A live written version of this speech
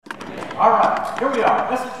All right, here we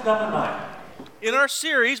are. Message number 9. In our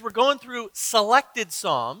series, we're going through selected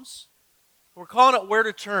Psalms. We're calling it Where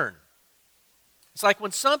to Turn. It's like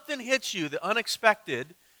when something hits you, the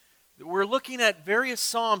unexpected, we're looking at various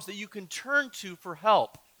Psalms that you can turn to for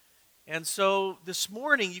help. And so this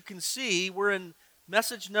morning, you can see we're in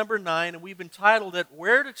message number 9, and we've entitled it,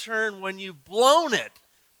 Where to Turn When You've Blown It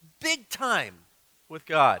Big Time with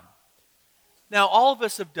God. Now, all of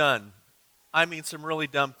us have done, some really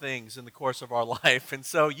dumb things in the course of our life. And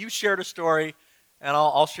so you shared a story, and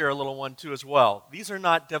I'll share a little one too as well. These are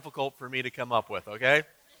not difficult for me to come up with, okay?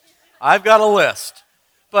 I've got a list.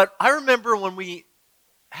 But I remember when we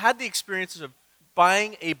had the experiences of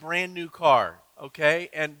buying a brand new car, okay?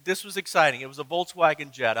 And this was exciting. It was a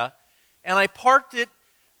Volkswagen Jetta. And I parked it,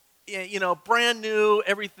 brand new,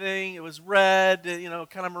 everything. It was red,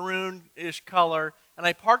 kind of maroon-ish color. And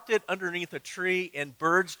I parked it underneath a tree, and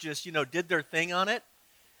birds just, did their thing on it.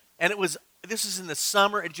 And this is in the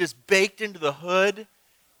summer, it just baked into the hood.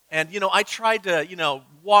 And, I tried to,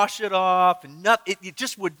 wash it off, and it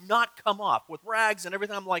just would not come off with rags and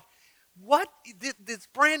everything. I'm like, what? This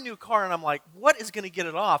brand new car, and I'm like, what is going to get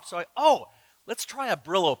it off? So let's try a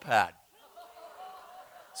Brillo pad.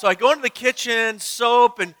 So I go into the kitchen,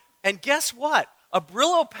 soap, and guess what? A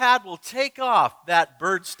Brillo pad will take off that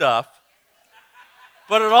bird stuff.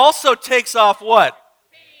 But it also takes off what?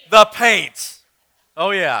 The paint. Oh,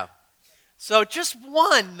 yeah. So just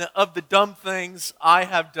one of the dumb things I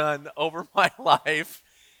have done over my life.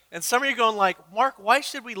 And some of you are going like, Mark, why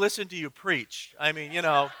should we listen to you preach? And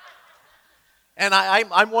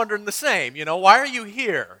I'm wondering the same. Why are you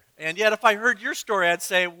here? And yet if I heard your story, I'd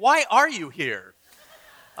say, why are you here?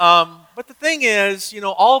 But the thing is,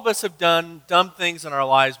 all of us have done dumb things in our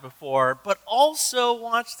lives before, but also,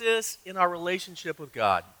 watch this, in our relationship with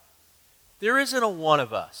God. There isn't a one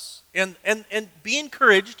of us. And be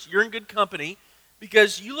encouraged, you're in good company,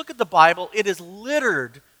 because you look at the Bible, it is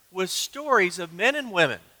littered with stories of men and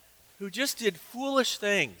women who just did foolish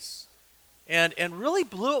things and really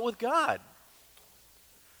blew it with God.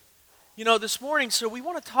 This morning, so we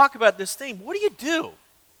want to talk about this thing. What do you do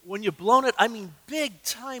when you've blown it, big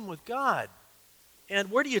time with God? And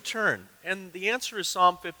where do you turn? And the answer is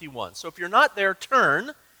Psalm 51. So if you're not there,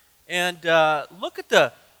 turn and look at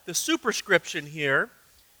the superscription here,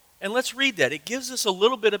 and let's read that. It gives us a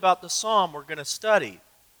little bit about the psalm we're going to study.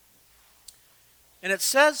 And it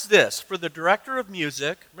says this, for the director of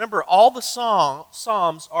music, remember all the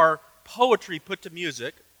psalms are poetry put to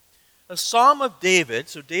music, a psalm of David,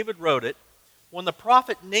 so David wrote it, when the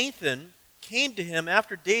prophet Nathan came to him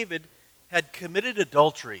after David had committed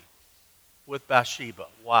adultery with Bathsheba.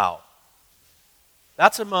 Wow.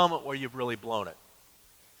 That's a moment where you've really blown it.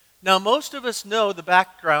 Now, most of us know the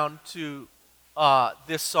background to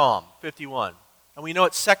this Psalm 51. And we know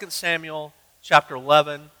it's 2 Samuel chapter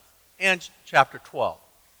 11 and chapter 12.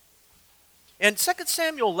 And 2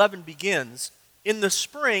 Samuel 11 begins in the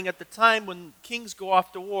spring at the time when kings go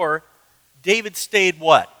off to war. David stayed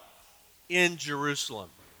what? In Jerusalem.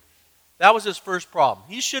 That was his first problem.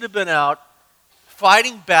 He should have been out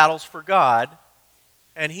fighting battles for God,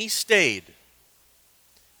 and he stayed.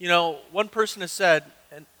 One person has said,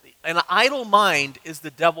 an idle mind is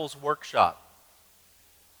the devil's workshop.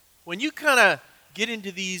 When you kind of get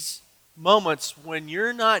into these moments when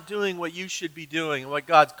you're not doing what you should be doing and what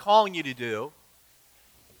God's calling you to do,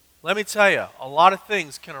 let me tell you, a lot of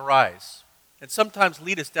things can arise and sometimes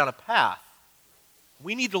lead us down a path.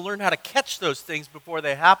 We need to learn how to catch those things before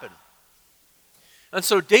they happen. And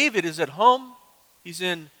so David is at home. He's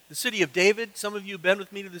in the city of David. Some of you have been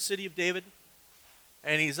with me to the city of David.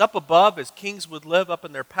 And he's up above, as kings would live, up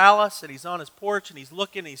in their palace. And he's on his porch, and he's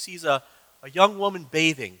looking, and he sees a young woman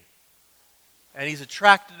bathing. And he's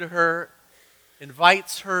attracted to her,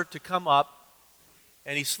 invites her to come up,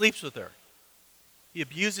 and he sleeps with her. He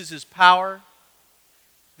abuses his power.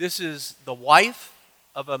 This is the wife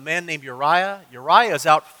of a man named Uriah. Uriah is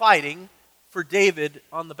out fighting for David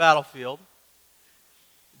on the battlefield.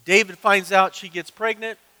 David finds out she gets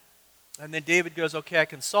pregnant, and then David goes, okay, I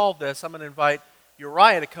can solve this. I'm going to invite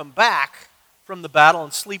Uriah to come back from the battle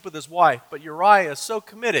and sleep with his wife. But Uriah is so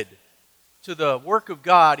committed to the work of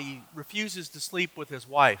God, he refuses to sleep with his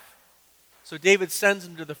wife. So David sends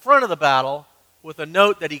him to the front of the battle with a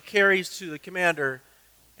note that he carries to the commander,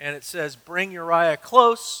 and it says, bring Uriah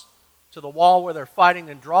close to the wall where they're fighting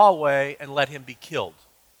and draw away and let him be killed.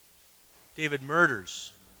 David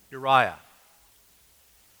murders Uriah.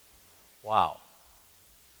 Wow.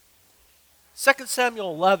 2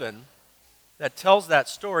 Samuel 11, that tells that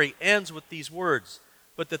story, ends with these words,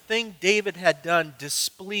 but the thing David had done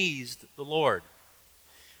displeased the Lord.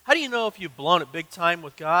 How do you know if you've blown it big time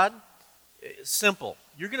with God? simple.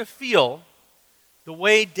 You're going to feel the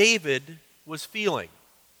way David was feeling.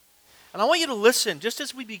 And I want you to listen, just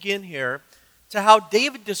as we begin here, to how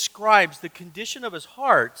David describes the condition of his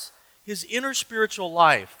heart, his inner spiritual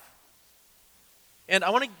life. And I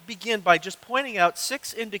want to begin by just pointing out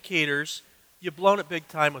 6 indicators you've blown it big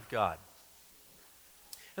time with God.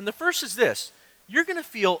 And the first is this: you're going to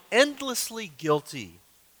feel endlessly guilty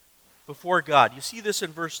before God. You see this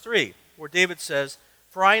in verse 3, where David says,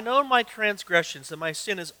 "For I know my transgressions, and my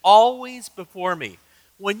sin is always before me."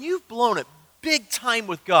 When you've blown it big time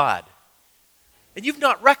with God, and you've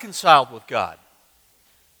not reconciled with God,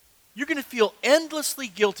 you're going to feel endlessly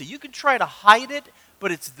guilty. You can try to hide it,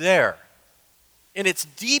 but it's there. And it's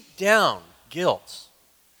deep down guilt.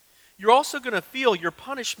 You're also going to feel your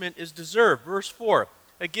punishment is deserved. Verse 4,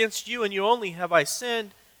 "Against you and you only have I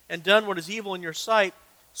sinned and done what is evil in your sight.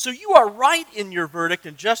 So you are right in your verdict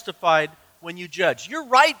and justified when you judge." You're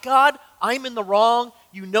right, God. I'm in the wrong.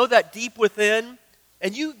 You know that deep within.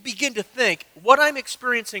 And you begin to think, what I'm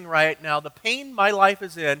experiencing right now, the pain my life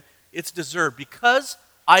is in, it's deserved because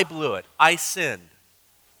I blew it. I sinned.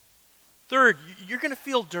 Third, you're going to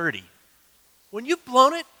feel dirty. When you've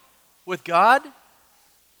blown it with God,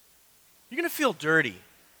 you're going to feel dirty.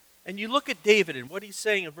 And you look at David and what he's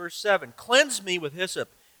saying in verse 7, "Cleanse me with hyssop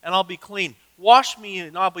and I'll be clean. Wash me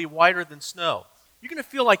and I'll be whiter than snow." You're going to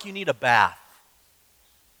feel like you need a bath.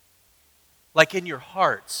 Like in your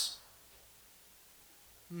hearts.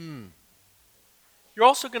 You're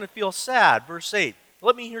also going to feel sad. Verse 8,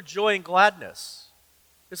 "Let me hear joy and gladness."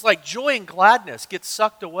 It's like joy and gladness get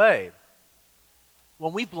sucked away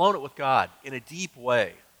when we've blown it with God in a deep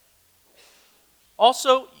way.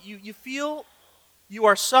 Also, you feel you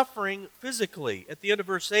are suffering physically. At the end of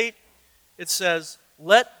verse 8, it says,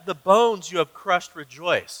 "Let the bones you have crushed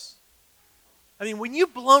rejoice." I mean, when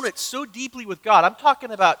you've blown it so deeply with God, I'm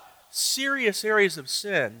talking about serious areas of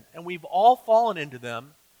sin, and we've all fallen into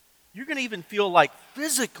them, you're going to even feel like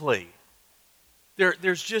physically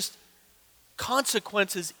there's just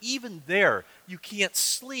consequences even there. You can't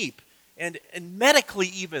sleep, and medically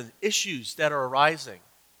even issues that are arising.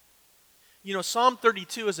 You know, Psalm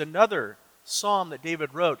 32 is another psalm that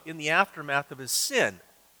David wrote in the aftermath of his sin.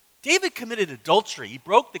 David committed adultery. He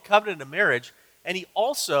broke the covenant of marriage, and he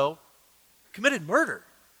also committed murder.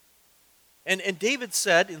 And David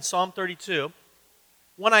said in Psalm 32,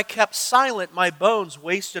 "When I kept silent, my bones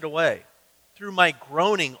wasted away through my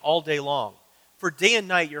groaning all day long. For day and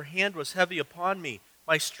night your hand was heavy upon me.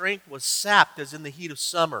 My strength was sapped as in the heat of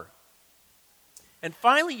summer." And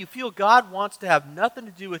finally, you feel God wants to have nothing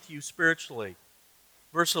to do with you spiritually.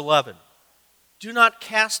 Verse 11, "Do not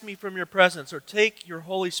cast me from your presence or take your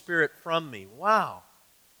Holy Spirit from me." Wow.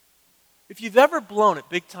 If you've ever blown it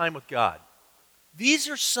big time with God, these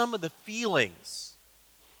are some of the feelings.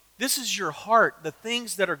 This is your heart, the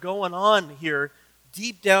things that are going on here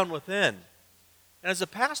deep down within. And as a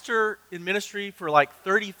pastor in ministry for like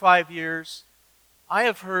 35 years, I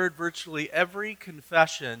have heard virtually every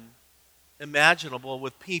confession imaginable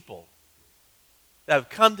with people that have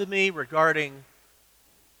come to me regarding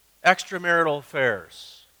extramarital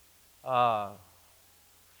affairs,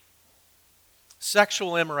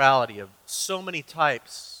 sexual immorality of so many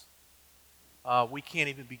types. We can't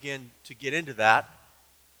even begin to get into that.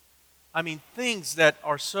 I mean, things that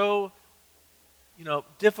are so,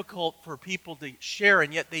 difficult for people to share,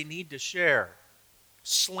 and yet they need to share.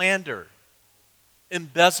 Slander,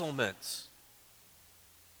 embezzlement.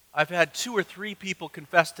 I've had 2 or 3 people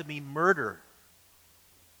confess to me murder.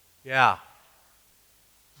 Yeah.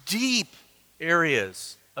 Deep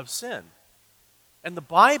areas of sin. And the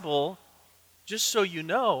Bible, just so you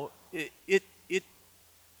know,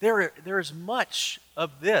 there is much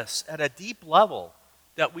of this at a deep level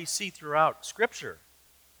that we see throughout Scripture.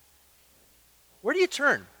 Where do you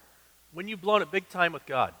turn when you've blown it big time with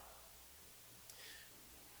God?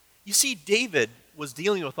 You see, David was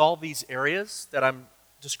dealing with all these areas that I'm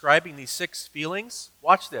describing, these 6 feelings.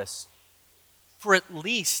 Watch this. For at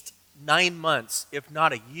least 9 months, if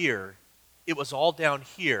not a year, it was all down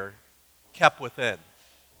here, kept within.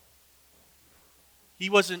 He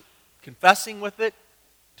wasn't confessing with it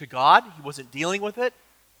to God. He wasn't dealing with it.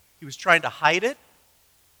 He was trying to hide it.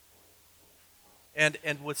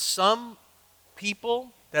 And with some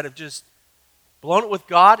people that have just blown it with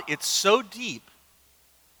God, it's so deep,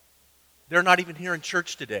 they're not even here in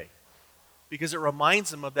church today because it reminds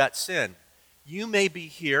them of that sin. You may be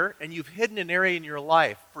here and you've hidden an area in your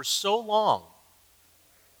life for so long,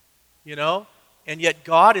 and yet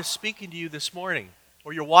God is speaking to you this morning,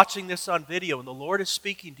 or you're watching this on video and the Lord is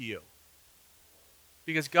speaking to you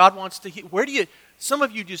because God wants to hear. Some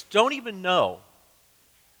of you just don't even know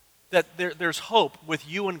that there's hope with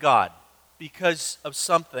you and God because of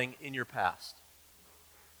something in your past.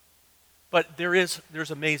 But there's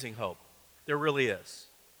amazing hope. There really is.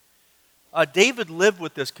 David lived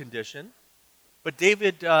with this condition, but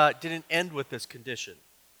David didn't end with this condition.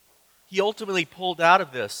 He ultimately pulled out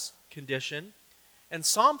of this condition, and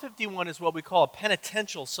Psalm 51 is what we call a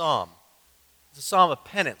penitential psalm. It's a psalm of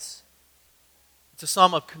penance. It's a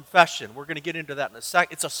psalm of confession. We're going to get into that in a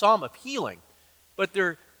sec. It's a psalm of healing. But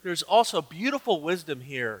there's also beautiful wisdom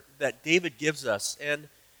here that David gives us. And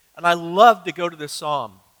I love to go to this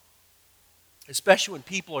psalm, especially when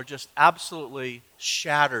people are just absolutely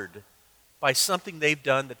shattered by something they've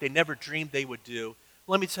done that they never dreamed they would do.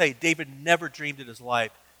 Let me tell you, David never dreamed in his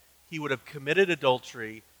life he would have committed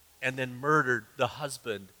adultery and then murdered the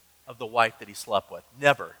husband of the wife that he slept with.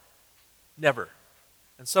 Never. Never.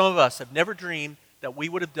 And some of us have never dreamed that we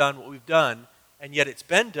would have done what we've done, and yet it's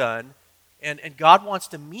been done, and God wants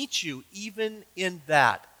to meet you even in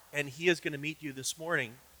that, and He is going to meet you this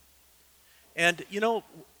morning. And,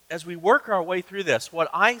 as we work our way through this, what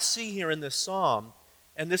I see here in this psalm,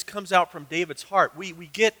 and this comes out from David's heart, we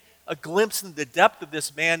get a glimpse into the depth of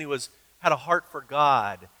this man who had a heart for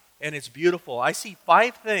God, and it's beautiful. I see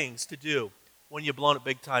 5 things to do when you've blown it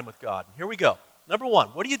big time with God. Here we go. Number 1,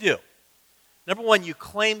 what do? Number 1, you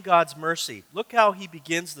claim God's mercy. Look how he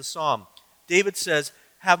begins the psalm. David says,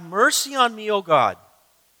 "Have mercy on me, O God,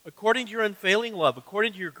 according to your unfailing love,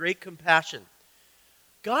 according to your great compassion."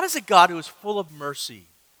 God is a God who is full of mercy.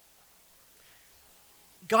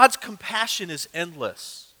 God's compassion is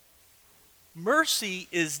endless. Mercy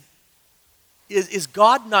is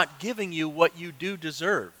God not giving you what you do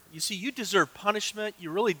deserve. You see, you deserve punishment.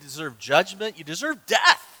 You really deserve judgment. You deserve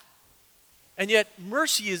death. And yet,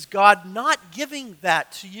 mercy is God not giving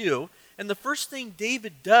that to you. And the first thing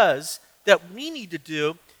David does that we need to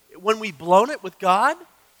do when we've blown it with God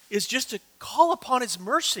is just to call upon His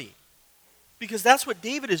mercy. Because that's what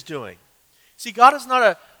David is doing. See, God is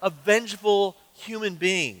not a vengeful human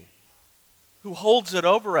being who holds it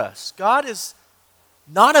over us. God is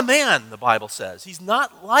not a man, the Bible says. He's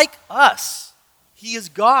not like us. He is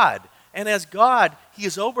God. And as God, He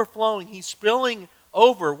is overflowing. He's spilling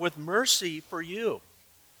over with mercy for you.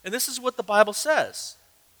 And this is what the Bible says.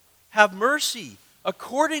 Have mercy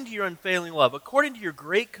according to your unfailing love, according to your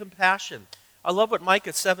great compassion. I love what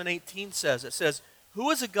Micah 7:18 says. It says, "Who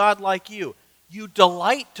is a God like you? You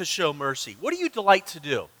delight to show mercy." What do you delight to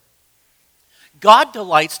do? God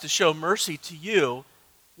delights to show mercy to you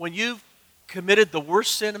when you've committed the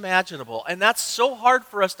worst sin imaginable. And that's so hard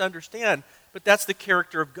for us to understand, but that's the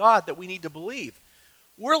character of God that we need to believe.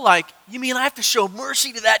 We're like, you mean I have to show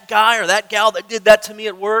mercy to that guy or that gal that did that to me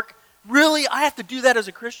at work? Really? I have to do that as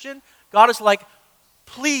a Christian? God is like,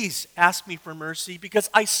 please ask me for mercy because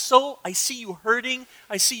I see you hurting.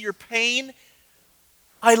 I see your pain.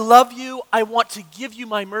 I love you. I want to give you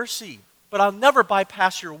my mercy, but I'll never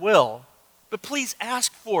bypass your will. But please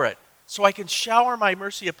ask for it so I can shower my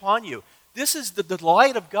mercy upon you. This is the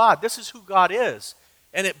delight of God. This is who God is.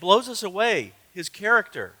 And it blows us away, His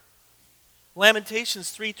character.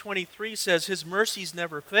 Lamentations 3:23 says, "His mercies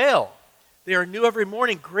never fail. They are new every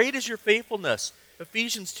morning. Great is your faithfulness."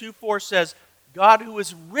 Ephesians 2:4 says, "God who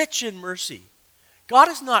is rich in mercy." God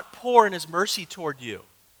is not poor in His mercy toward you.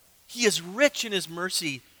 He is rich in His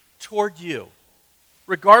mercy toward you,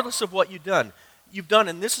 regardless of what you've done.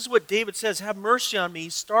 And this is what David says, "Have mercy on me." He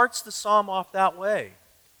starts the psalm off that way.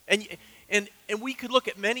 And we could look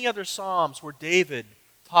at many other psalms where David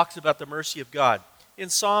talks about the mercy of God. In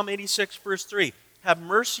Psalm 86, verse 3, "Have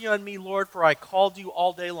mercy on me, Lord, for I called you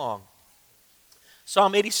all day long."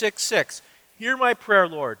 Psalm 86:6, "Hear my prayer,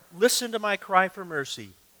 Lord. Listen to my cry for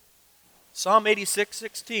mercy." Psalm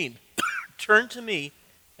 86:16, "Turn to me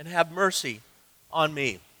and have mercy on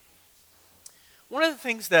me." One of the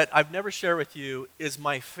things that I've never shared with you is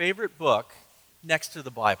my favorite book next to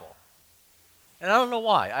the Bible. And I don't know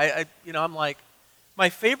why. I'm like, my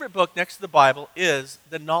favorite book next to the Bible is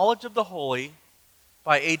The Knowledge of the Holy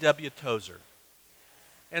by A.W. Tozer.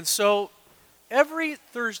 And so every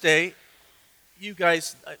Thursday, you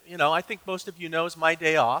guys, I think most of you know is my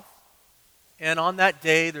day off. And on that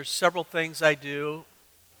day, there's several things I do.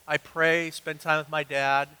 I pray, spend time with my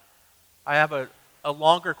dad. I have a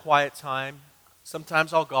longer quiet time.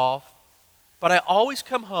 Sometimes I'll golf. But I always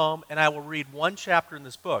come home and I will read one chapter in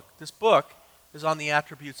this book. This book is on the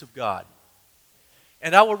attributes of God.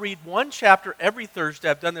 And I will read one chapter every Thursday.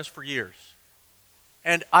 I've done this for years.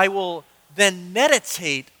 And I will then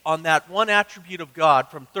meditate on that one attribute of God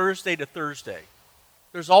from Thursday to Thursday.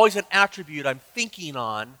 There's always an attribute I'm thinking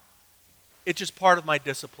on. It's just part of my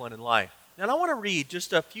discipline in life. And I want to read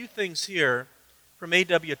just a few things here from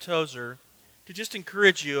A.W. Tozer to just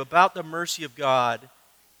encourage you about the mercy of God.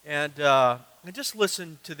 And just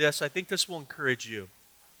listen to this. I think this will encourage you.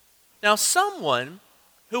 Now, someone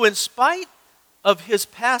who, in spite of his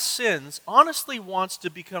past sins, honestly wants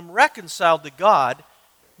to become reconciled to God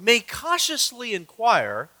may cautiously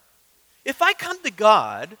inquire, if I come to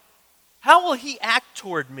God, how will he act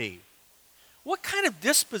toward me? What kind of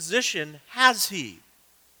disposition has he?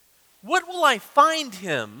 What will I find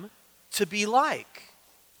him to be like?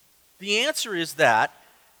 The answer is that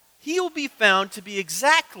he will be found to be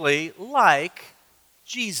exactly like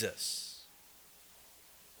Jesus.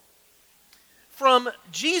 From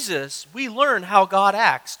Jesus, we learn how God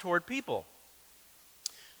acts toward people.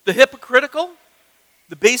 The hypocritical,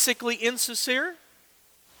 the basically insincere,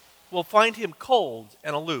 will find him cold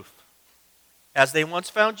and aloof, as they once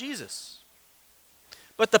found Jesus.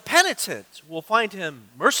 But the penitent will find him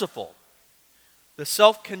merciful. The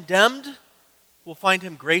self-condemned will find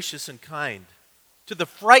him gracious and kind. To the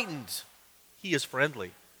frightened, he is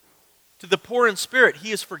friendly. To the poor in spirit,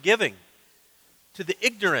 he is forgiving. To the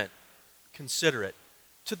ignorant, considerate.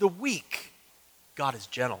 To the weak, God is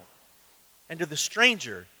gentle. And to the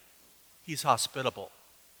stranger, he's hospitable.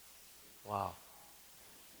 Wow.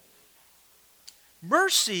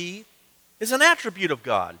 Mercy is an attribute of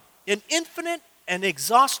God, an infinite and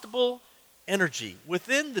inexhaustible energy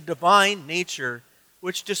within the divine nature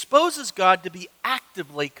which disposes God to be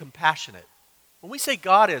actively compassionate. When we say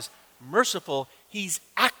God is merciful, he's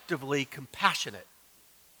actively compassionate.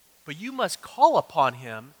 But you must call upon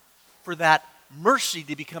him for that mercy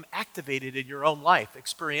to become activated in your own life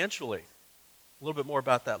experientially. A little bit more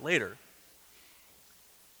about that later.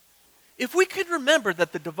 If we could remember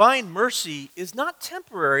that the divine mercy is not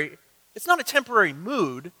temporary, it's not a temporary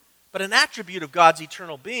mood, but an attribute of God's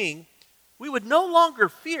eternal being, we would no longer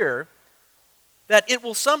fear that it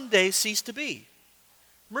will someday cease to be.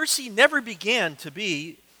 Mercy never began to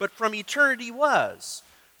be, but from eternity was.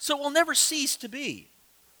 So it will never cease to be.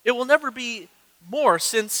 It will never be more,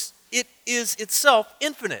 since it is itself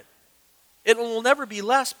infinite. It will never be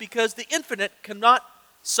less, because the infinite cannot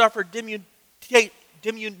suffer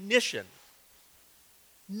diminution.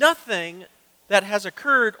 Nothing that has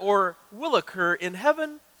occurred or will occur in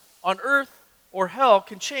heaven, on earth, or hell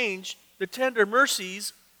can change the tender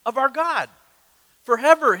mercies of our God.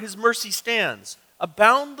 Forever his mercy stands, a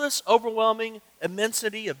boundless, overwhelming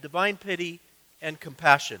immensity of divine pity and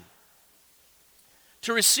compassion.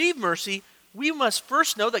 To receive mercy, we must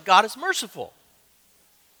first know that God is merciful.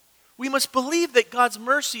 We must believe that God's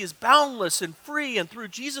mercy is boundless and free, and through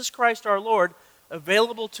Jesus Christ our Lord,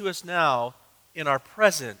 available to us now in our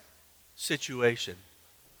present situation.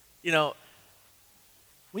 You know,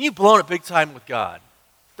 when you've blown it big time with God,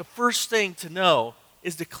 the first thing to know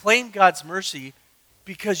is to claim God's mercy,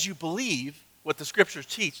 because you believe what the scriptures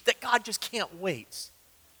teach, that God just can't wait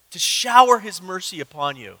to shower his mercy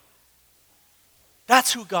upon you.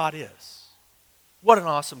 That's who God is. What an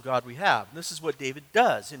awesome God we have. And this is what David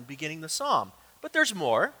does in beginning the psalm. But there's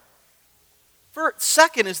more.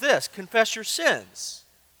 Second is this: confess your sins.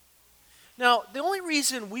 Now, the only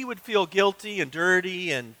reason we would feel guilty and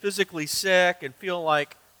dirty and physically sick and feel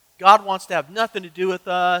like God wants to have nothing to do with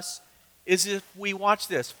us is if we, watch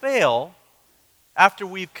this, fail after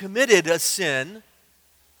we've committed a sin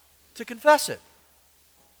to confess it.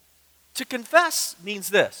 To confess means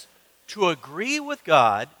this: to agree with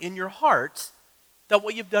God in your heart that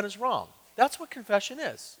what you've done is wrong. That's what confession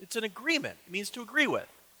is. It's an agreement. It means to agree with.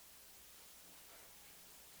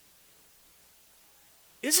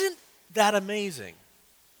 Isn't that amazing?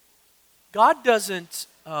 God doesn't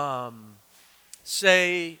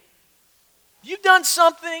say, you've done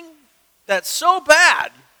something that's so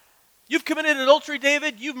bad. You've committed adultery,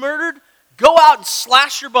 David. You've murdered. Go out and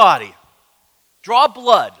slash your body. Draw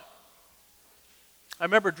blood. I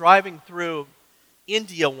remember driving through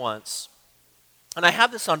India once, and I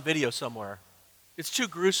have this on video somewhere. It's too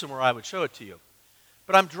gruesome where I would show it to you.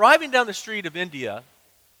 But I'm driving down the street of India,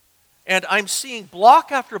 and I'm seeing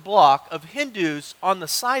block after block of Hindus on the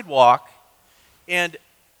sidewalk, and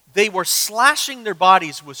they were slashing their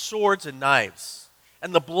bodies with swords and knives.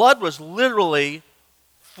 And the blood was literally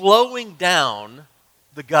flowing down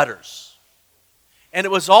the gutters. And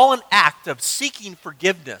it was all an act of seeking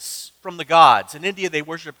forgiveness from the gods. In India, they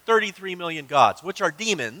worship 33 million gods, which are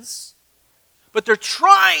demons. But they're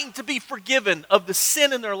trying to be forgiven of the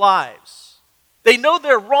sin in their lives. They know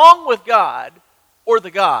they're wrong with God or the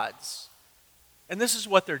gods. And this is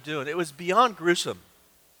what they're doing. It was beyond gruesome.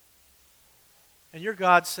 And your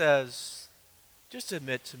God says, just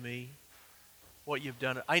admit to me what you've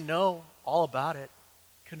done. I know all about it.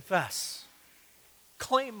 Confess.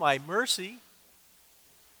 Claim my mercy.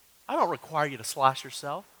 I don't require you to slash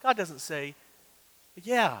yourself. God doesn't say,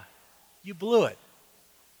 yeah, you blew it.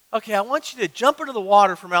 Okay, I want you to jump into the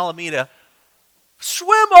water from Alameda,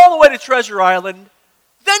 swim all the way to Treasure Island,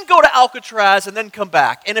 then go to Alcatraz, and then come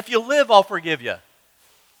back. And if you live, I'll forgive you.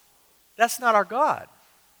 That's not our God.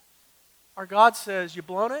 Our God says, you've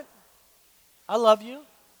blown it. I love you.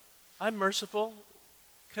 I'm merciful.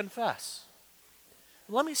 Confess.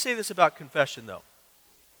 Let me say this about confession, though.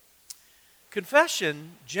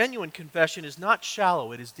 Confession, genuine confession, is not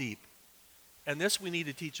shallow, it is deep. And this we need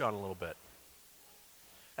to teach on a little bit.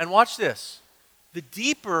 And watch this. The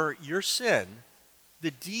deeper your sin,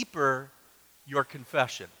 the deeper your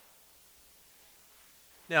confession.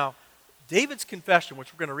 Now, David's confession,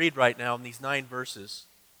 which we're going to read right now in these 9 verses,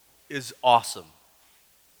 is awesome.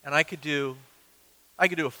 And I could do a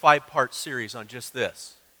 5-part series on just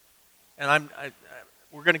this. And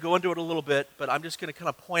we're going to go into it a little bit, but I'm just going to kind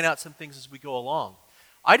of point out some things as we go along.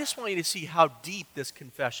 I just want you to see how deep this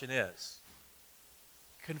confession is.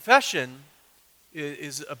 Confession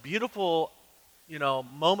is a beautiful,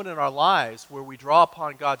 moment in our lives where we draw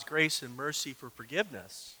upon God's grace and mercy for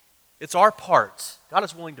forgiveness. It's our part. God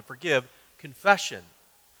is willing to forgive. Confession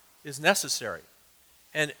is necessary.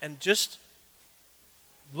 And just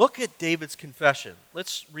look at David's confession.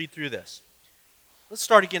 Let's read through this. Let's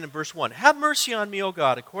start again in verse 1. Have mercy on me, O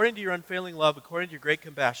God, according to your unfailing love, according to your great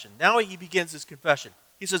compassion. Now he begins his confession.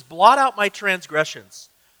 He says, blot out my transgressions.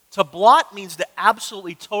 To blot means to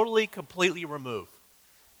absolutely, totally, completely remove.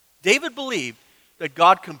 David believed that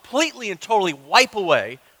God completely and totally wipe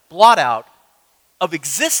away, blot out of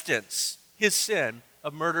existence his sin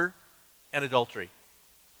of murder and adultery.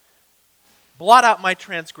 Blot out my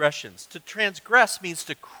transgressions. To transgress means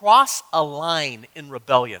to cross a line in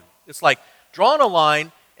rebellion. It's like drawing a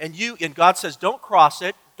line, and God says, don't cross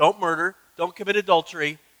it, don't murder, don't commit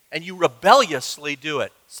adultery, and you rebelliously do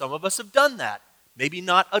it. Some of us have done that. Maybe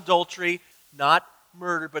not adultery, not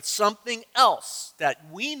murder, but something else that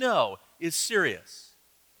we know is serious.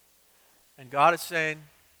 And God is saying,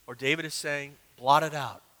 or David is saying, blot it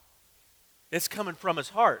out. It's coming from his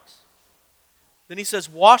heart. Then he says,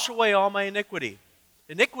 wash away all my iniquity.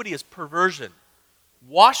 Iniquity is perversion.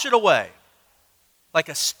 Wash it away. Like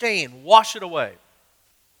a stain, wash it away.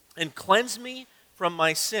 And cleanse me from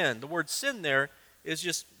my sin. The word sin there is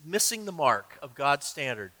just missing the mark of God's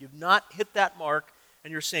standard. You've not hit that mark,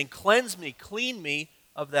 and you're saying, cleanse me, clean me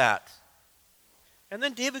of that. And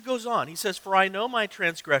then David goes on. He says, for I know my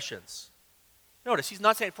transgressions. Notice, he's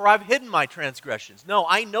not saying, for I've hidden my transgressions. No,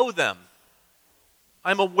 I know them.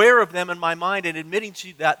 I'm aware of them in my mind and admitting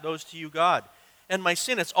those to you, God. And my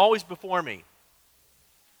sin, it's always before me.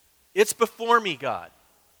 It's before me, God.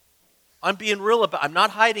 I'm being real about it. I'm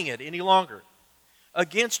not hiding it any longer.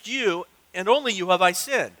 Against you, and only you have I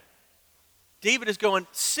sinned. David is going,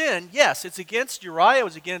 sin, yes, it's against Uriah, it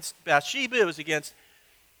was against Bathsheba, it was against,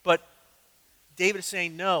 but David is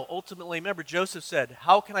saying no. Ultimately, remember, Joseph said,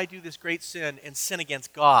 how can I do this great sin and sin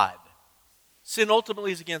against God? Sin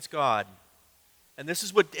ultimately is against God. And this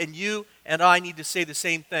is and you and I need to say the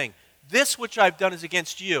same thing. This which I've done is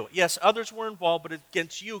against you. Yes, others were involved, but it's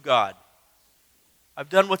against you, God. I've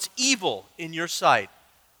done what's evil in your sight.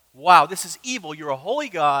 Wow, this is evil. You're a holy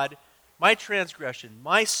God. My transgression,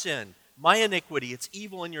 my sin, my iniquity, it's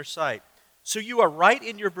evil in your sight. So you are right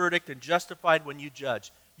in your verdict and justified when you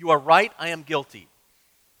judge. You are right, I am guilty.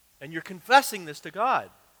 And you're confessing this to God.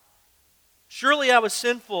 Surely I was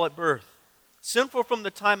sinful at birth, sinful from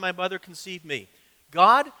the time my mother conceived me.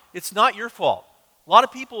 God, it's not your fault. A lot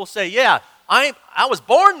of people will say, yeah, I was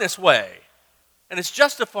born this way. And it's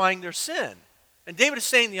justifying their sin. And David is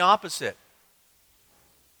saying the opposite.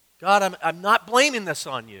 God, I'm not blaming this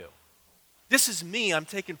on you. This is me. I'm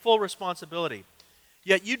taking full responsibility.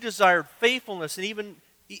 Yet you desired faithfulness, and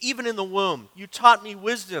even in the womb, you taught me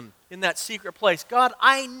wisdom in that secret place. God,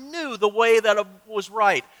 I knew the way that was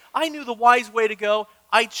right. I knew the wise way to go.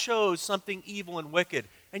 I chose something evil and wicked.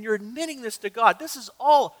 And you're admitting this to God. This is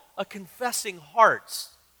all a confessing heart.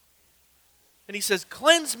 And he says,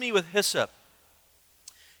 cleanse me with hyssop.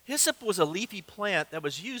 Hyssop was a leafy plant that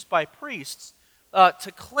was used by priests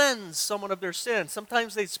to cleanse someone of their sin.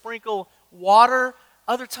 Sometimes they'd sprinkle water.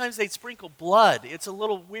 Other times they'd sprinkle blood. It's a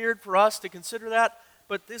little weird for us to consider that,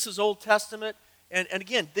 but this is Old Testament. And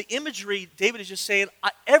again, the imagery, David is just saying,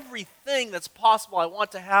 everything that's possible I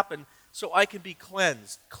want to happen so I can be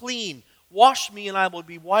cleansed, clean. Wash me and I will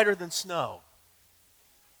be whiter than snow.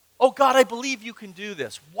 Oh God, I believe you can do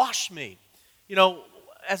this. Wash me.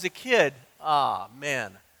 As a kid,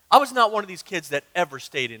 man, I was not one of these kids that ever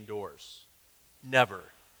stayed indoors. Never.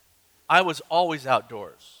 I was always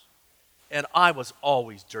outdoors. And I was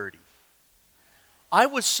always dirty. I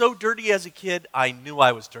was so dirty as a kid, I knew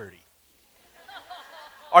I was dirty.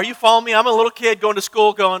 Are you following me? I'm a little kid going to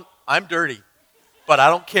school going, I'm dirty, but I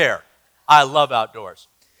don't care. I love outdoors.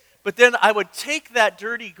 But then I would take that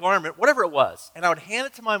dirty garment, whatever it was, and I would hand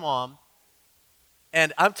it to my mom,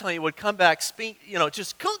 and I'm telling you, it would come back,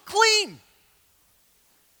 just clean.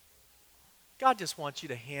 God just wants you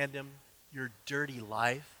to hand him your dirty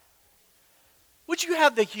life. Would you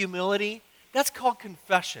have the humility? That's called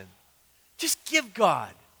confession. Just give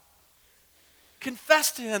God.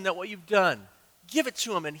 Confess to him that what you've done. Give it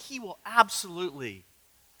to him, and he will absolutely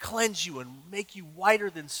cleanse you and make you whiter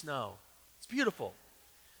than snow. It's beautiful.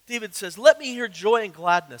 David says, let me hear joy and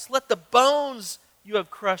gladness. Let the bones you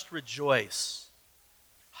have crushed rejoice.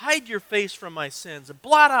 Hide your face from my sins and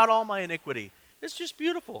blot out all my iniquity. It's just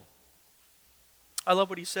beautiful. I love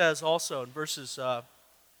what he says also in verses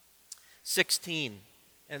 16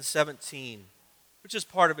 and 17, which is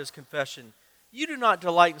part of his confession. You do not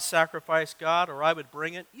delight in sacrifice, God, or I would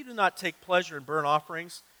bring it. You do not take pleasure in burnt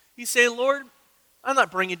offerings. He's saying, Lord, I'm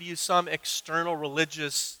not bringing to you some external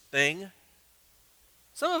religious thing.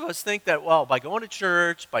 Some of us think that, by going to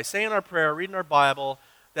church, by saying our prayer, reading our Bible,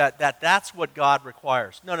 that's what God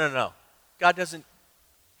requires. No.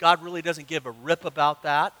 God really doesn't give a rip about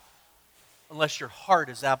that unless your heart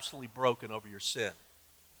is absolutely broken over your sin.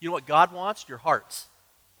 You know what God wants? Your hearts.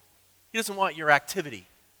 He doesn't want your activity,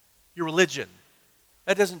 your religion.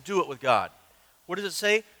 That doesn't do it with God. What does it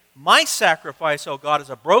say? My sacrifice, O God, is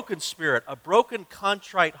a broken spirit, a broken,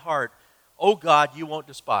 contrite heart. O God, you won't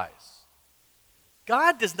despise.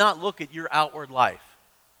 God does not look at your outward life.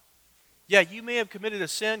 Yeah, you may have committed a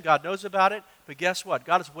sin. God knows about it. But guess what?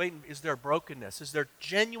 God is waiting. Is there brokenness? Is there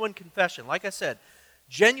genuine confession? Like I said,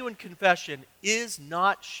 genuine confession is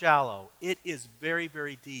not shallow. It is very,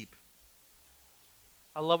 very deep.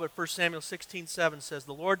 I love what 1 Samuel 16:7 says.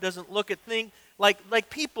 The Lord doesn't look at things like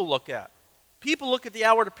people look at. People look at the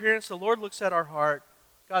outward appearance. The Lord looks at our heart.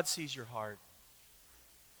 God sees your heart.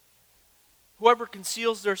 Whoever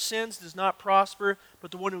conceals their sins does not prosper,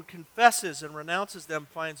 but the one who confesses and renounces them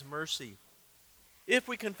finds mercy. If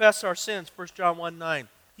we confess our sins, 1 John 1:9,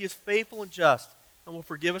 he is faithful and just and will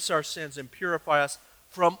forgive us our sins and purify us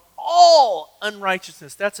from all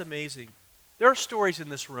unrighteousness. That's amazing. There are stories in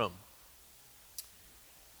this room.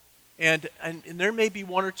 And there may be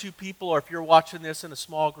one or two people, or if you're watching this in a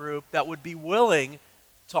small group, that would be willing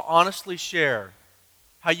to honestly share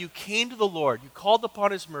how you came to the Lord. You called upon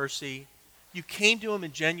his mercy. You came to him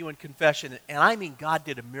in genuine confession. And I mean, God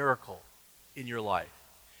did a miracle in your life.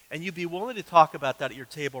 And you'd be willing to talk about that at your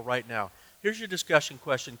table right now. Here's your discussion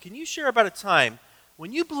question. Can you share about a time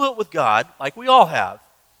when you blew it with God, like we all have,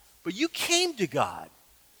 but you came to God,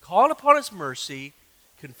 calling upon his mercy,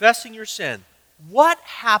 confessing your sin? What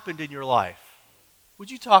happened in your life? Would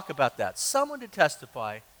you talk about that? Someone to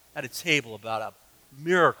testify at a table about a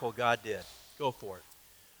miracle God did. Go for it.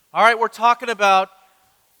 All right, we're talking about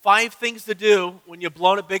 5 things to do when you've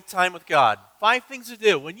blown it big time with God. 5 things to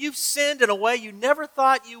do. When you've sinned in a way you never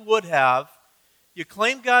thought you would have, you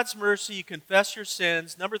claim God's mercy, you confess your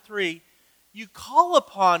sins. Number 3, you call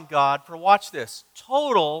upon God for, watch this,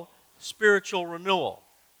 total spiritual renewal.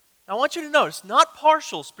 Now I want you to notice, not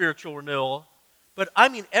partial spiritual renewal, but I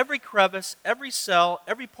mean every crevice, every cell,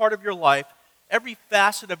 every part of your life, every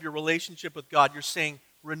facet of your relationship with God, you're saying,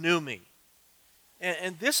 renew me.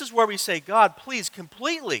 And this is where we say, God, please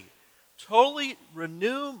completely, totally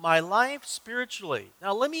renew my life spiritually.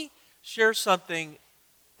 Now let me share something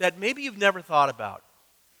that maybe you've never thought about.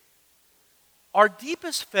 Our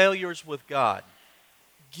deepest failures with God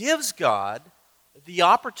gives God the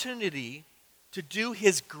opportunity to do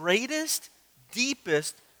his greatest,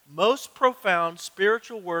 deepest, most profound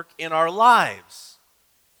spiritual work in our lives.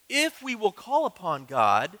 If we will call upon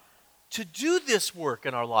God to do this work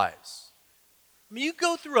in our lives. I mean, you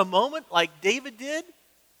go through a moment like David did,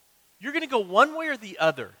 you're going to go one way or the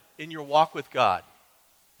other in your walk with God.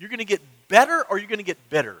 You're going to get better or you're going to get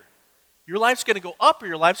bitter. Your life's going to go up or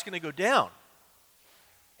your life's going to go down.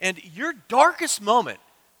 And your darkest moment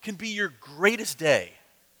can be your greatest day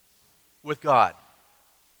with God.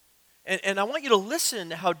 And I want you to listen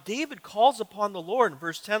to how David calls upon the Lord in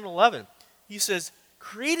verse 10 and 11. He says,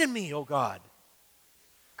 create in me, O God.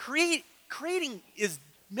 Creating is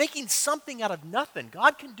making something out of nothing.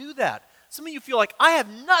 God can do that. Some of you feel like, I have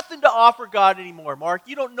nothing to offer God anymore, Mark.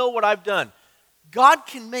 You don't know what I've done. God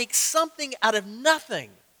can make something out of nothing.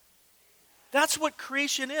 That's what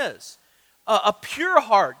creation is. A pure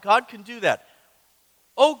heart, God can do that.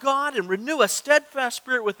 O God, and renew a steadfast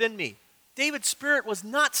spirit within me. David's spirit was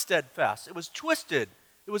not steadfast. It was twisted.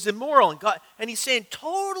 It It was immoral. And he's saying,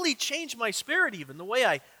 totally change my spirit even, the way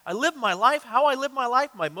I live my life, how I live my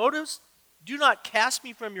life, my motives. Do not cast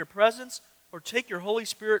me from your presence or take your Holy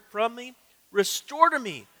Spirit from me. Restore to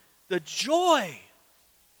me the joy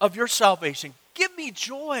of your salvation. Give me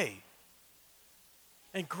joy.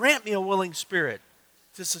 And grant me a willing spirit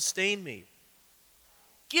to sustain me.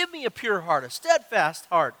 Give me a pure heart, a steadfast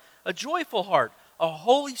heart, a joyful heart, a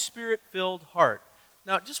Holy Spirit-filled heart.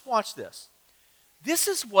 Now, just watch this. This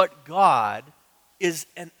is what God is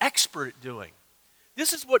an expert at doing.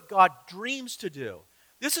 This is what God dreams to do.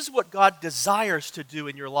 This is what God desires to do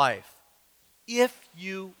in your life, if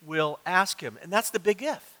you will ask him. And that's the big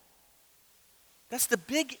if. That's the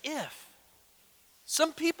big if.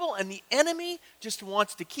 Some people and the enemy just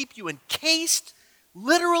wants to keep you encased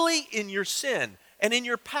literally in your sin and in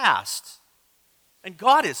your past. And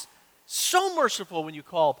God is so merciful when you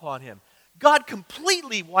call upon him. God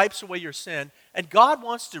completely wipes away your sin, and God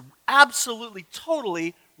wants to absolutely,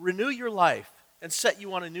 totally renew your life and set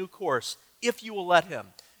you on a new course if you will let him.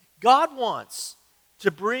 God wants to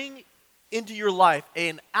bring into your life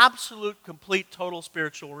an absolute, complete, total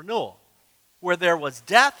spiritual renewal. Where there was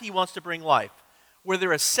death, he wants to bring life. Where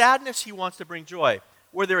there is sadness, he wants to bring joy.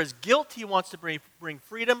 Where there is guilt, he wants to bring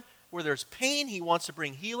freedom. Where there's pain, he wants to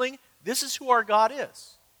bring healing. This is who our God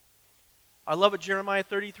is. I love what Jeremiah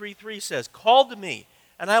 33:3 says. Call to me,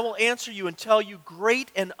 and I will answer you and tell you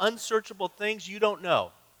great and unsearchable things you don't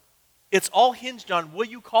know. It's all hinged on, will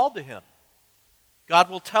you call to him? God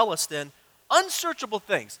will tell us then unsearchable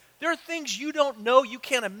things. There are things you don't know, you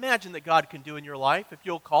can't imagine that God can do in your life if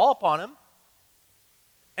you'll call upon him.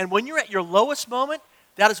 And when you're at your lowest moment,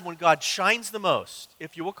 that is when God shines the most,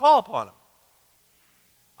 if you will call upon him.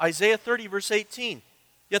 Isaiah 30, verse 18.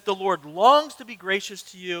 Yet the Lord longs to be gracious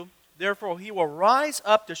to you, therefore he will rise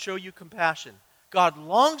up to show you compassion. God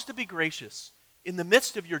longs to be gracious in the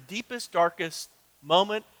midst of your deepest, darkest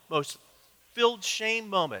moment, most filled shame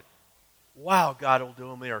moment. Wow, God will do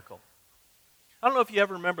a miracle. I don't know if you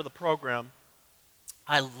ever remember the program.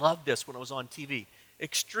 I loved this when it was on TV.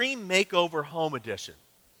 Extreme Makeover Home Edition.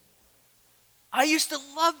 I used to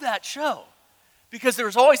love that show because there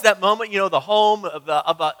was always that moment, the home of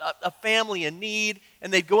a family in need,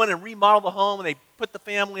 and they'd go in and remodel the home, and they put the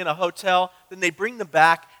family in a hotel, then they bring them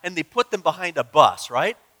back, and they put them behind a bus,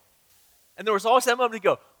 right? And there was always that moment to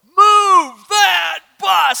go, move that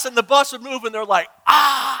bus, and the bus would move, and they're like,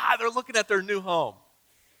 they're looking at their new home.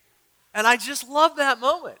 And I just love that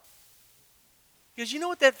moment. Because you know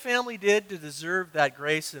what that family did to deserve that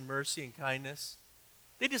grace and mercy and kindness?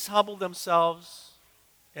 They just humbled themselves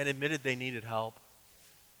and admitted they needed help.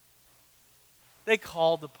 They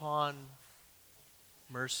called upon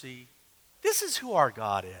mercy. This is who our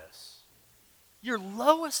God is. Your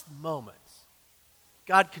lowest moments,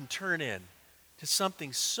 God can turn in to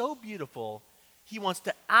something so beautiful, he wants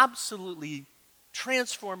to absolutely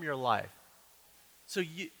transform your life. So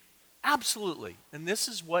absolutely, and this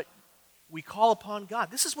is what we call upon God.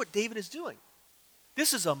 This is what David is doing.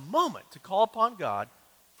 This is a moment to call upon God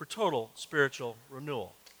for total spiritual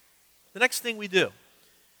renewal. The next thing we do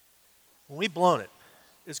when we've blown it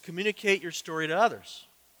is communicate your story to others.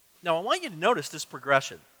 Now, I want you to notice this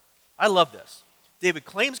progression. I love this. David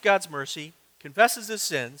claims God's mercy, confesses his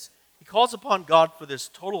sins, he calls upon God for this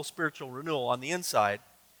total spiritual renewal on the inside.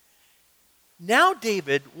 Now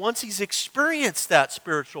David, once he's experienced that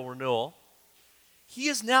spiritual renewal, he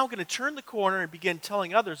is now going to turn the corner and begin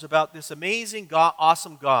telling others about this amazing,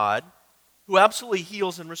 awesome God who absolutely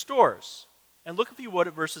heals and restores. And look, if you would,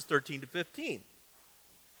 at verses 13 to 15.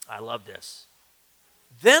 I love this.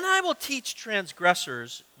 Then I will teach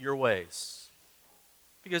transgressors your ways.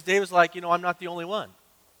 Because David's like, I'm not the only one.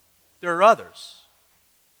 There are others.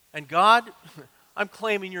 And God, I'm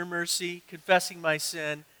claiming your mercy, confessing my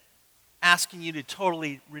sin, asking you to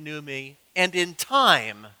totally renew me. And in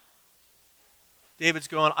time, David's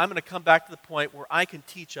going, I'm going to come back to the point where I can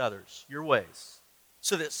teach others your ways,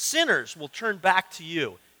 so that sinners will turn back to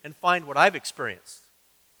you and find what I've experienced.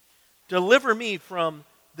 Deliver me from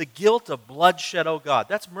the guilt of bloodshed, O God.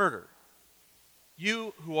 That's murder.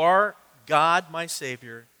 You who are God, my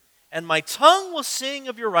Savior, and my tongue will sing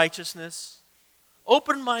of your righteousness.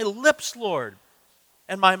 Open my lips, Lord,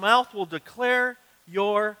 and my mouth will declare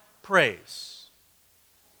your praise.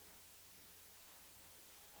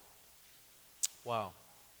 Wow.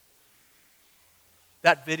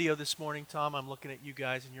 That video this morning, Tom, I'm looking at you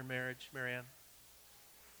guys in your marriage, Marianne.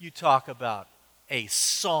 You talk about a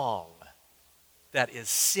song that is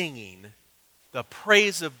singing the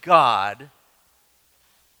praise of God.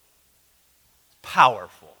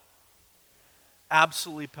 Powerful.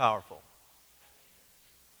 Absolutely powerful.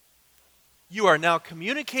 You are now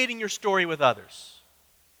communicating your story with others.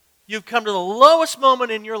 You've come to the lowest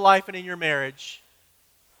moment in your life and in your marriage.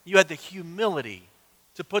 You had the humility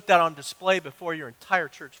to put that on display before your entire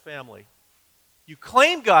church family. You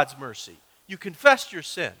claimed God's mercy. You confessed your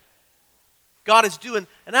sin. God is doing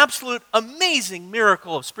an absolute amazing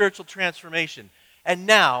miracle of spiritual transformation. And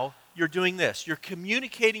now you're doing this. You're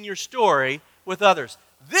communicating your story with others.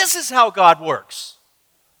 This is how God works.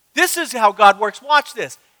 This is how God works. Watch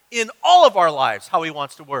this. In all of our lives, how He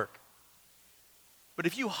wants to work. But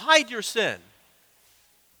if you hide your sin,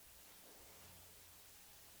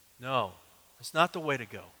 no, that's not the way to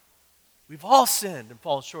go. We've all sinned and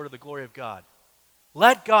fallen short of the glory of God.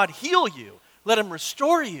 Let God heal you. Let Him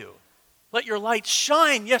restore you. Let your light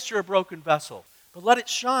shine. Yes, you're a broken vessel, but let it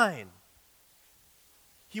shine.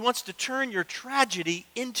 He wants to turn your tragedy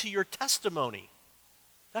into your testimony.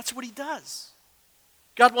 That's what He does.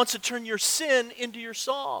 God wants to turn your sin into your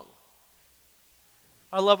song.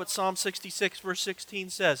 I love what Psalm 66 verse 16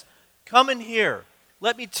 says. Come in here.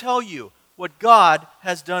 Let me tell you what God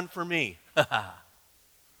has done for me.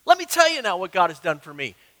 Let me tell you now what God has done for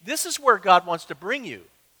me. This is where God wants to bring you.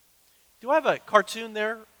 Do I have a cartoon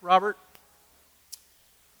there, Robert?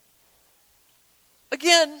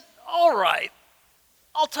 Again, all right.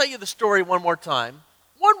 I'll tell you the story one more time.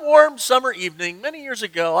 One warm summer evening, many years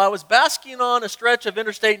ago, I was basking on a stretch of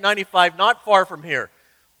Interstate 95 not far from here.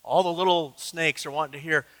 All the little snakes are wanting to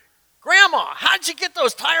hear, Grandma, how'd you get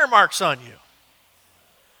those tire marks on you?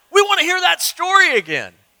 We want to hear that story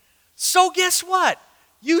again. So guess what?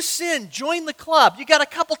 You sinned, join the club. You got a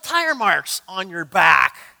couple tire marks on your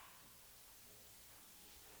back.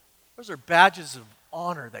 Those are badges of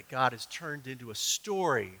honor that God has turned into a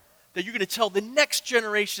story that you're going to tell the next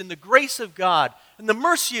generation the grace of God and the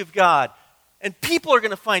mercy of God. And people are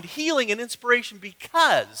going to find healing and inspiration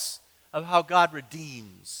because of how God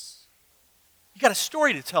redeems. You got a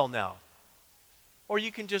story to tell now. Or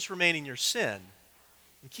you can just remain in your sin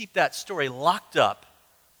and keep that story locked up,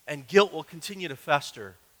 and guilt will continue to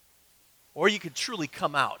fester. Or you can truly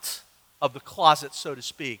come out of the closet, so to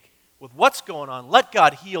speak, with what's going on. Let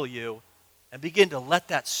God heal you and begin to let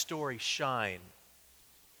that story shine.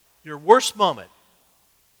 Your worst moment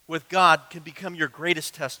with God can become your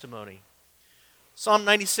greatest testimony. Psalm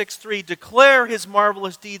 96:3, declare His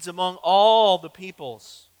marvelous deeds among all the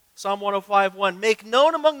peoples. Psalm 105:1, make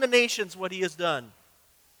known among the nations what He has done.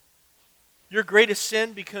 Your greatest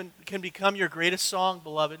sin can become your greatest song,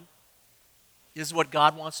 beloved. This is what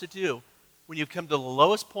God wants to do when you come to the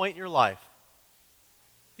lowest point in your life.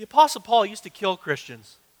 The Apostle Paul used to kill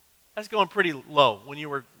Christians. That's going pretty low when you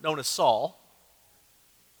were known as Saul.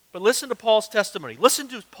 But listen to Paul's testimony. Listen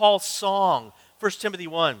to Paul's song, 1 Timothy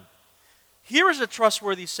 1. Here is a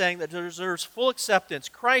trustworthy saying that deserves full acceptance.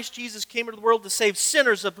 Christ Jesus came into the world to save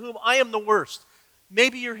sinners, of whom I am the worst.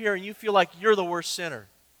 Maybe you're here and you feel like you're the worst sinner.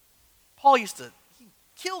 Paul used to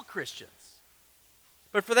kill Christians.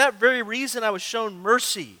 But for that very reason I was shown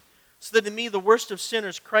mercy, so that in me, the worst of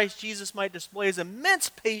sinners, Christ Jesus might display His immense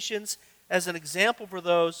patience as an example for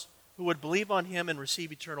those who would believe on Him and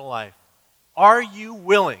receive eternal life. Are you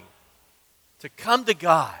willing to come to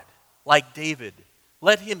God like David?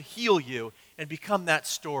 Let Him heal you and become that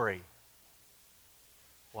story.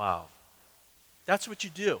 Wow. That's what you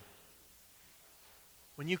do.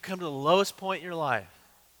 When you come to the lowest point in your life,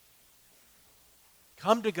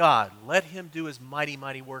 come to God. Let Him do His mighty,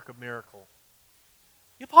 mighty work of miracle.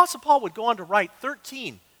 The Apostle Paul would go on to write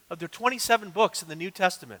 13 of the 27 books in the New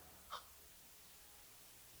Testament.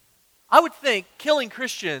 I would think killing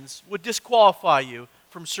Christians would disqualify you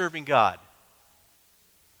from serving God.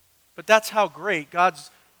 But that's how great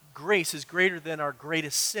God's grace is, greater than our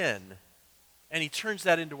greatest sin. And He turns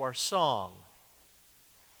that into our song.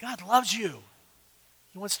 God loves you.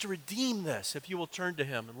 He wants to redeem this if you will turn to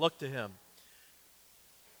Him and look to Him.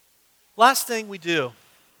 Last thing we do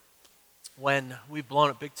when we've blown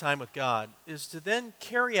it big time with God is to then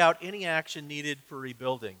carry out any action needed for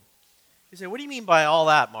rebuilding. You say, what do you mean by all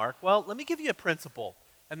that, Mark? Well, let me give you a principle,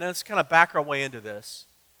 and then let's kind of back our way into this.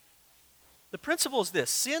 The principle is this: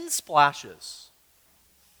 sin splashes.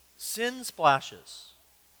 Sin splashes.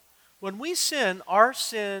 When we sin, our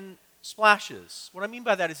sin splashes. What I mean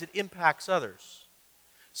by that is it impacts others.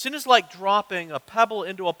 Sin is like dropping a pebble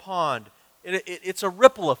into a pond. It's a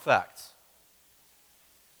ripple effect.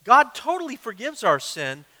 God totally forgives our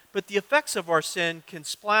sin, but the effects of our sin can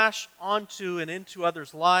splash onto and into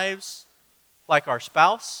others' lives, like our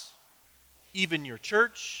spouse, even your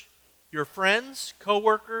church, your friends,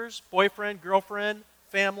 co-workers, boyfriend, girlfriend,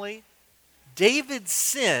 family. David's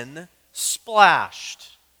sin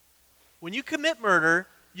splashed. When you commit murder,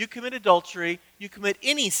 you commit adultery, you commit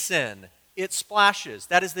any sin, it splashes.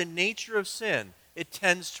 That is the nature of sin. It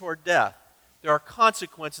tends toward death. There are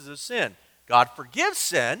consequences of sin. God forgives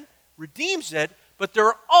sin, redeems it, but there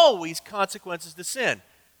are always consequences to sin.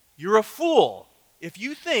 You're a fool if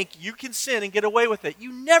you think you can sin and get away with it.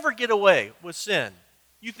 You never get away with sin.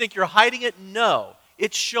 You think you're hiding it? No.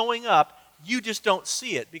 It's showing up. You just don't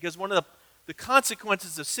see it, because one of the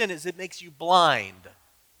consequences of sin is it makes you blind.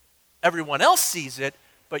 Everyone else sees it,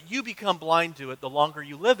 but you become blind to it the longer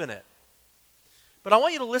you live in it. But I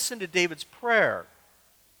want you to listen to David's prayer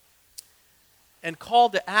and call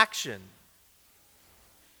to action.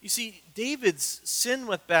 You see, David's sin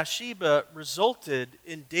with Bathsheba resulted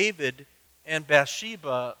in David and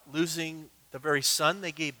Bathsheba losing the very son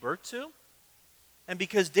they gave birth to. And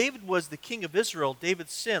because David was the king of Israel,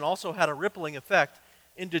 David's sin also had a rippling effect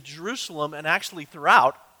into Jerusalem and actually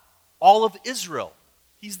throughout all of Israel.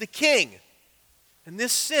 He's the king. And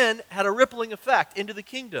this sin had a rippling effect into the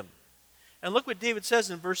kingdom. And look what David says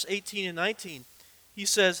in verse 18 and 19. He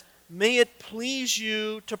says, "May it please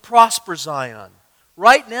you to prosper Zion."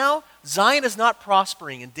 Right now, Zion is not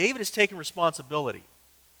prospering, and David is taking responsibility.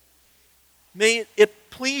 May it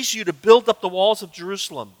please you to build up the walls of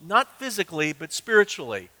Jerusalem, not physically, but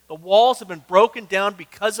spiritually. The walls have been broken down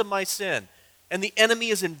because of my sin, and the enemy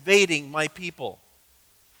is invading my people.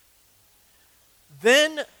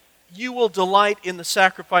 Then you will delight in the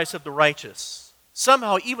sacrifice of the righteous.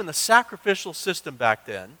 Somehow, even the sacrificial system back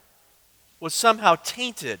then was somehow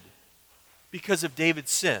tainted because of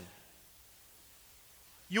David's sin.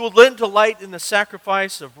 You will then delight in the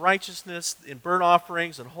sacrifice of righteousness, in burnt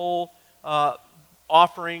offerings and whole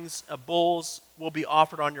offerings, bulls will be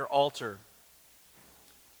offered on your altar.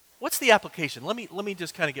 What's the application? Let me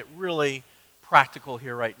just kind of get really practical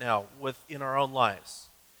here right now in our own lives.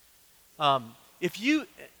 If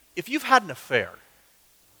you've had an affair,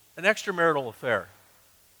 an extramarital affair,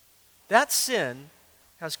 that sin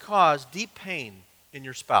has caused deep pain in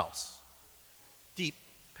your spouse. Deep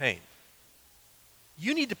pain.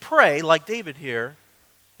 You need to pray like David here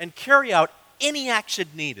and carry out any action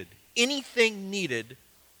needed, anything needed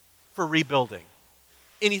for rebuilding.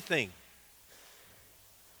 Anything.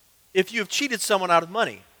 If you have cheated someone out of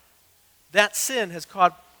money, that sin has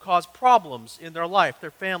caused problems in their life,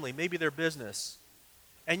 their family, maybe their business.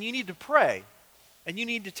 And you need to pray, and you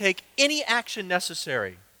need to take any action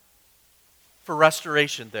necessary for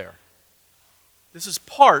restoration there. This is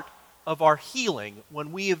part of our healing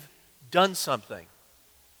when we have done something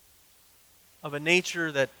of a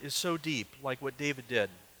nature that is so deep, like what David did.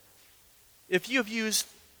 If you have used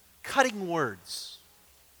cutting words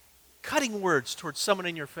towards someone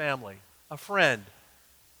in your family, a friend,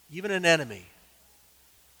 even an enemy,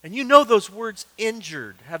 and you know those words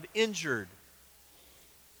have injured,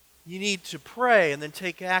 you need to pray and then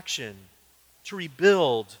take action to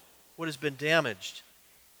rebuild what has been damaged.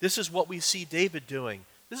 This is what we see David doing.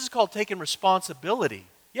 This is called taking responsibility.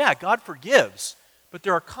 Yeah, God forgives, but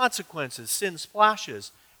there are consequences. Sin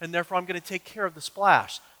splashes, and therefore I'm going to take care of the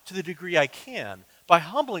splash to the degree I can by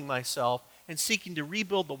humbling myself and seeking to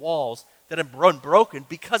rebuild the walls that have been broken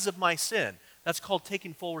because of my sin. That's called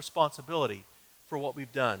taking full responsibility for what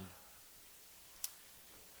we've done.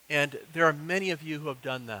 And there are many of you who have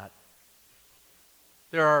done that.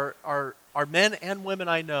 There are men and women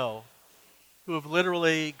I know who have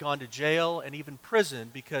literally gone to jail and even prison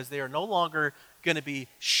because they are no longer going to be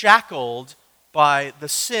shackled by the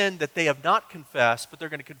sin that they have not confessed, but they're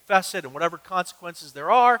going to confess it, and whatever consequences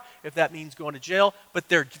there are, if that means going to jail, but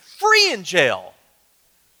they're free in jail.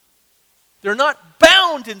 They're not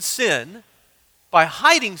bound in sin by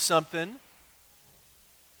hiding something.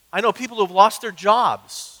 I know people who have lost their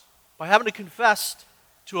jobs by having to confess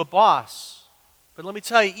to a boss. But let me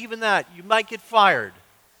tell you, even that, you might get fired.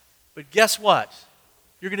 But guess what?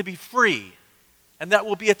 You're going to be free. And that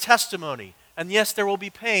will be a testimony. And yes, there will be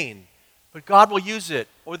pain. But God will use it.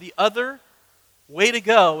 Or the other way to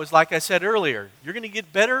go is, like I said earlier, you're going to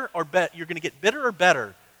get better or you're going to get bitter or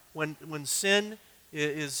better when sin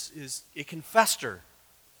it can fester.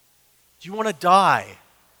 Do you want to die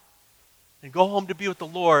and go home to be with the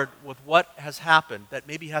Lord with what has happened that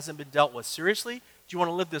maybe hasn't been dealt with? Seriously? Do you want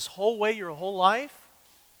to live this whole way your whole life?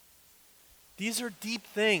 These are deep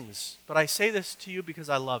things, but I say this to you because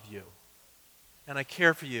I love you and I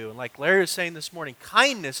care for you. And like Larry was saying this morning,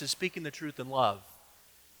 kindness is speaking the truth in love.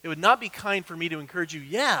 It would not be kind for me to encourage you,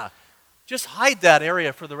 just hide that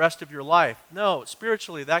area for the rest of your life. No,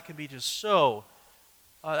 spiritually that can be just so,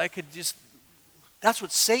 that's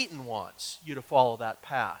what Satan wants you to follow that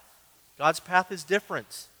path. God's path is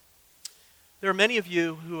different. There are many of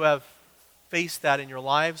you who have faced that in your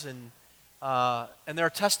lives, and there are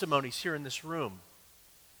testimonies here in this room.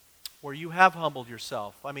 where you have humbled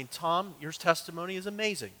yourself. I mean, Tom, your testimony is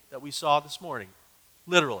amazing that we saw this morning.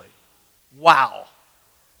 Literally. Wow.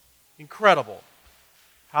 Incredible.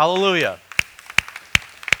 Hallelujah.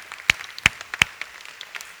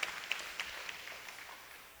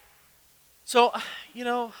 So,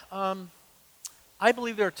 I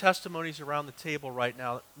believe there are testimonies around the table right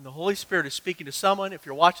now, and the Holy Spirit is speaking to someone. If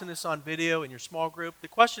you're watching this on video in your small group, the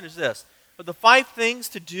question is this: of the 5 things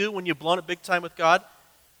to do when you've blown it big time with God,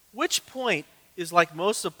 which point is like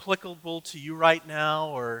most applicable to you right now,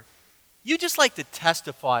 or you just like to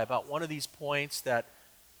testify about one of these points that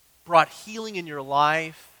brought healing in your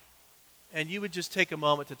life, and you would just take a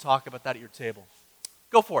moment to talk about that at your table?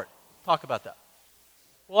 Go for it. Talk about that.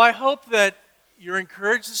 Well, I hope that you're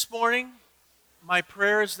encouraged this morning. My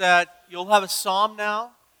prayer is that you'll have a psalm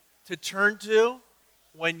now to turn to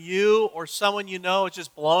when you or someone you know has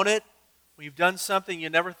just blown it, when you've done something you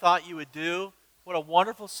never thought you would do. What a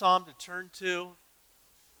wonderful psalm to turn to.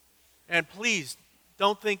 And please,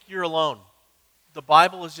 don't think you're alone. The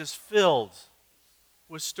Bible is just filled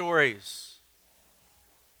with stories.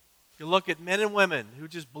 You look at men and women who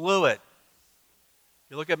just blew it.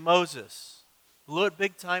 You look at Moses. Blew it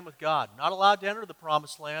big time with God. Not allowed to enter the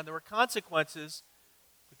promised land. There were consequences,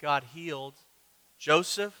 but God healed.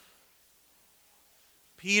 Joseph,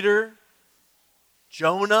 Peter,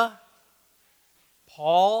 Jonah,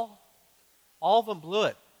 Paul, all of them blew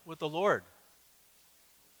it with the Lord.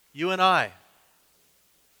 You and I.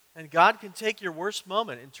 And God can take your worst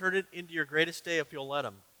moment and turn it into your greatest day if you'll let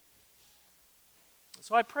Him.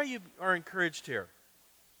 So I pray you are encouraged here.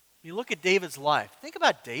 You look at David's life. Think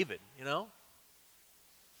about David,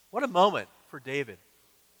 What a moment for David.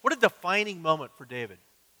 What a defining moment for David.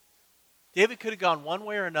 David could have gone one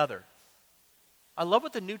way or another. I love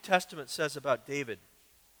what the New Testament says about David.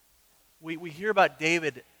 We hear about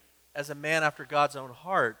David as a man after God's own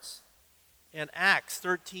heart. And Acts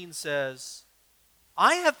 13 says,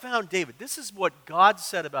 I have found David. This is what God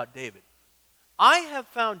said about David. I have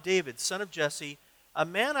found David, son of Jesse, a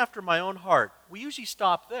man after my own heart. We usually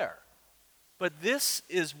stop there. But this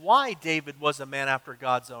is why David was a man after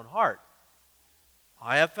God's own heart.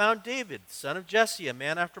 I have found David, son of Jesse, a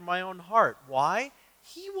man after my own heart. Why?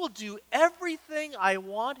 He will do everything I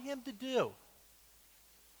want him to do.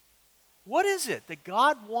 What is it that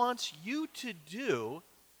God wants you to do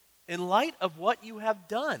in light of what you have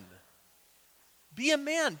done? Be a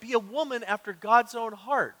man, be a woman after God's own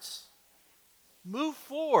heart. Move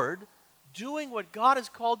forward doing what God has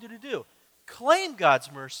called you to do. Claim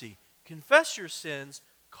God's mercy. Confess your sins.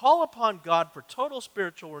 Call upon God for total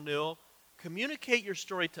spiritual renewal. Communicate your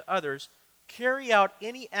story to others. Carry out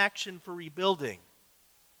any action for rebuilding.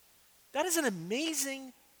 That is an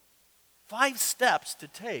amazing 5 steps to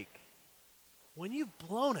take. When you've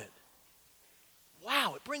blown it,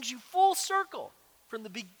 wow, it brings you full circle from the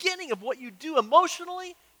beginning of what you do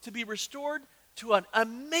emotionally to be restored to an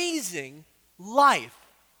amazing life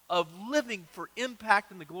of living for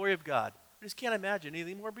impact and the glory of God. I just can't imagine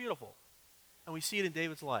anything more beautiful. And we see it in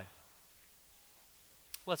David's life.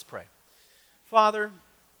 Let's pray. Father,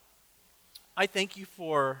 I thank you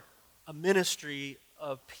for a ministry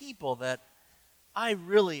of people that I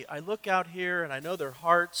look out here and I know their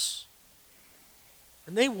hearts,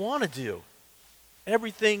 and they want to do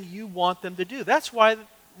everything you want them to do. That's why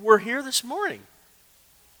we're here this morning.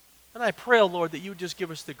 And I pray, oh Lord, that you would just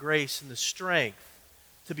give us the grace and the strength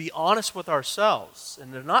to be honest with ourselves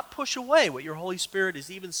and to not push away what your Holy Spirit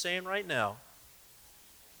is even saying right now.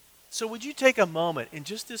 So would you take a moment in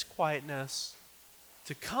just this quietness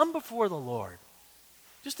to come before the Lord,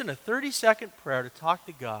 just in a 30-second prayer to talk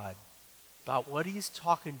to God about what He's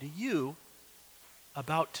talking to you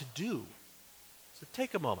about to do. So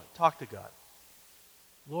take a moment, talk to God.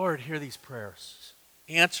 Lord, hear these prayers.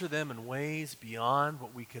 Answer them in ways beyond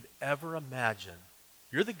what we could ever imagine.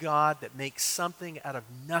 You're the God that makes something out of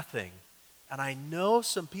nothing. And I know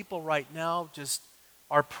some people right now just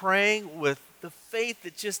are praying with the faith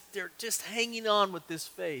that they're just hanging on with this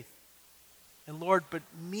faith. And Lord, but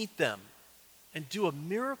meet them and do a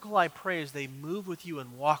miracle, I pray, as they move with you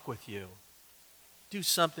and walk with you. Do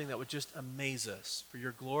something that would just amaze us. For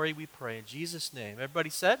your glory we pray in Jesus' name. Everybody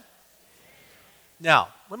said? Now,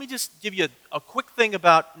 let me just give you a quick thing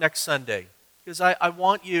about next Sunday, because I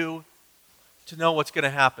want you to know what's going to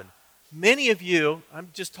happen. Many of you, I'm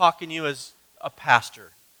just talking to you as a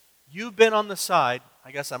pastor. You've been on the side.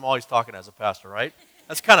 I guess I'm always talking as a pastor, right?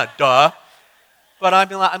 That's kind of duh. But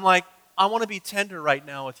I'm like, I want to be tender right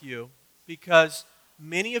now with you, because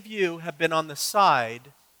many of you have been on the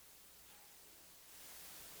side.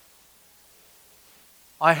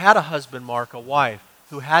 I had a husband, Mark, a wife,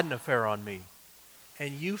 who had an affair on me.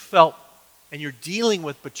 and you felt, and you're dealing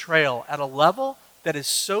with betrayal at a level that is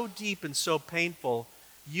so deep and so painful,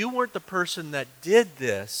 you weren't the person that did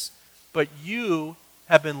this, but you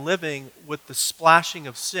have been living with the splashing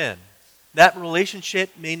of sin. That relationship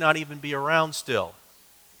may not even be around still.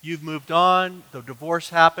 You've moved on, the divorce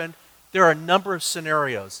happened. There are a number of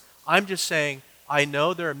scenarios. I'm just saying, I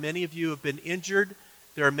know there are many of you who have been injured.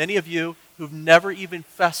 There are many of you who've never even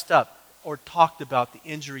fessed up or talked about the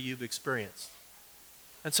injury you've experienced.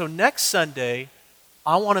 And so next Sunday,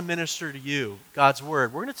 I want to minister to you God's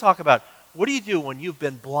Word. We're going to talk about what do you do when you've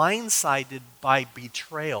been blindsided by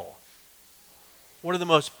betrayal. One of the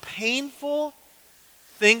most painful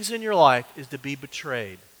things in your life is to be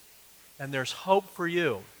betrayed. And there's hope for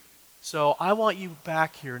you. So I want you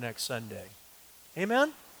back here next Sunday.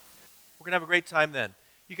 Amen? We're going to have a great time then.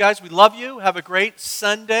 You guys, we love you. Have a great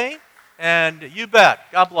Sunday. And you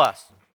bet. God bless.